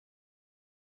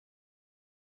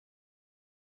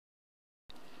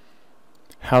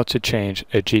How to change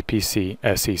a GPC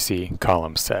SEC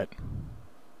column set.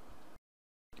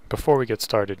 Before we get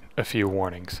started, a few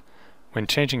warnings. When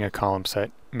changing a column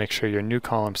set, make sure your new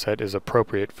column set is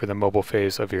appropriate for the mobile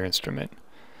phase of your instrument.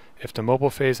 If the mobile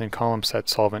phase and column set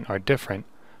solvent are different,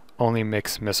 only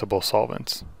mix miscible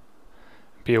solvents.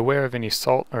 Be aware of any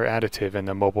salt or additive in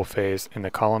the mobile phase in the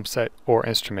column set or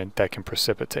instrument that can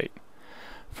precipitate.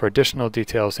 For additional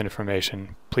details and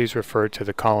information, please refer to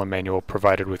the column manual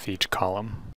provided with each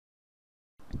column.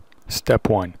 Step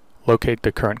 1. Locate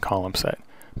the current column set.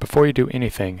 Before you do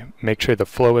anything, make sure the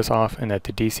flow is off and that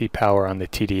the DC power on the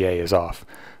TDA is off.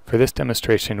 For this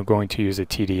demonstration, we're going to use a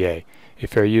TDA.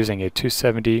 If you're using a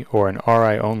 270 or an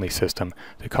RI-only system,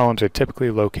 the columns are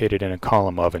typically located in a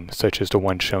column oven, such as the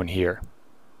one shown here.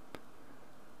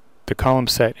 The column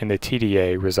set in the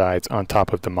TDA resides on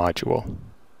top of the module.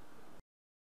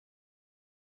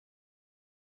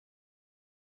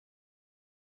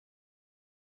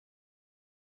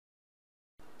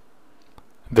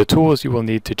 The tools you will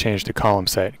need to change the column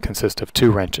set consist of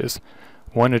 2 wrenches,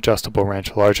 one adjustable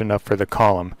wrench large enough for the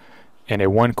column, and a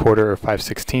 1/4 or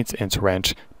 5/16 inch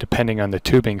wrench depending on the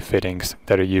tubing fittings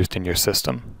that are used in your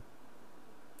system.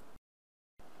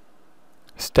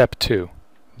 Step 2.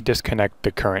 Disconnect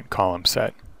the current column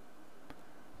set.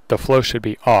 The flow should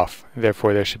be off,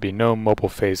 therefore there should be no mobile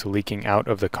phase leaking out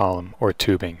of the column or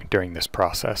tubing during this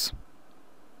process.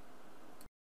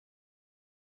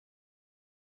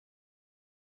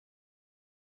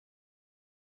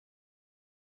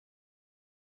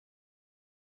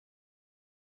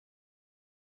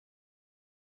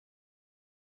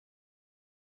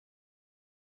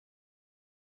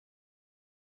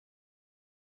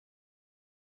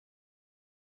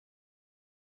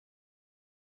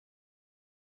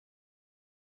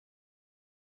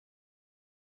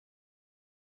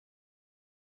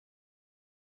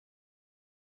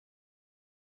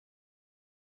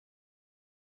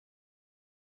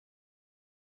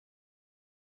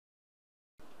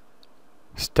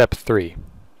 Step 3.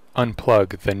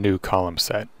 Unplug the new column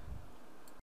set.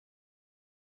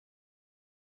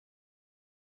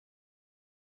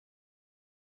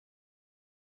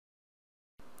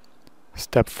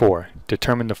 Step 4.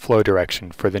 Determine the flow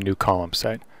direction for the new column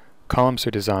set. Columns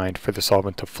are designed for the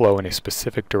solvent to flow in a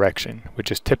specific direction,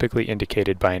 which is typically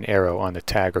indicated by an arrow on the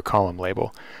tag or column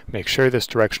label. Make sure this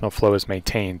directional flow is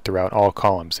maintained throughout all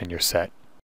columns in your set.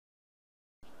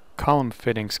 Column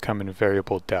fittings come in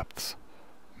variable depths.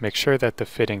 Make sure that the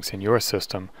fittings in your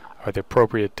system are the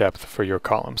appropriate depth for your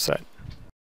column set.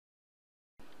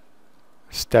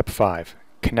 Step 5.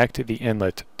 Connect the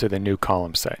inlet to the new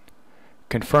column set.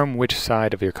 Confirm which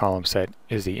side of your column set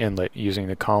is the inlet using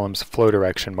the column's flow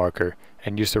direction marker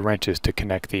and use the wrenches to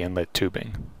connect the inlet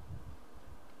tubing.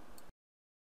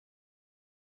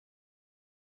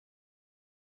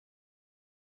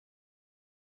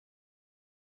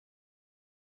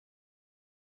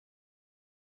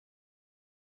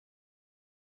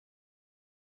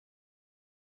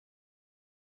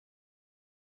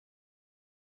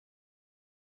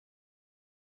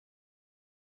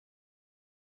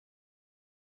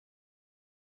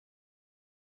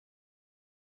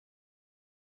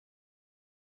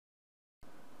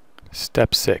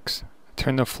 Step 6.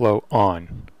 Turn the flow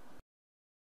on.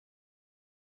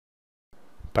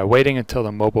 By waiting until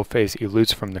the mobile phase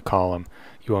elutes from the column,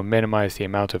 you will minimize the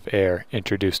amount of air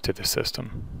introduced to the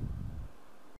system.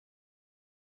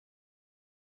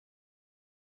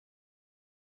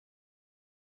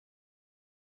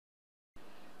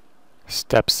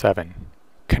 Step 7.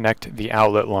 Connect the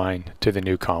outlet line to the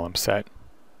new column set.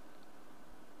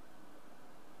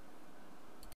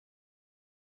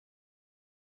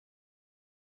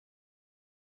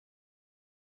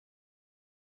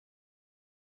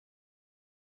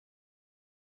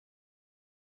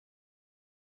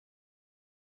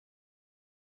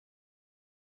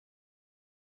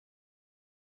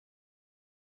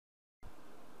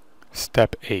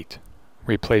 Step 8.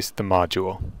 Replace the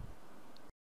module.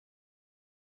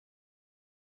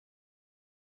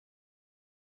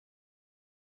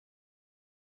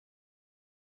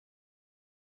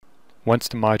 Once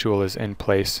the module is in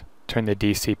place, turn the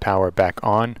DC power back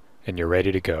on and you're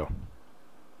ready to go.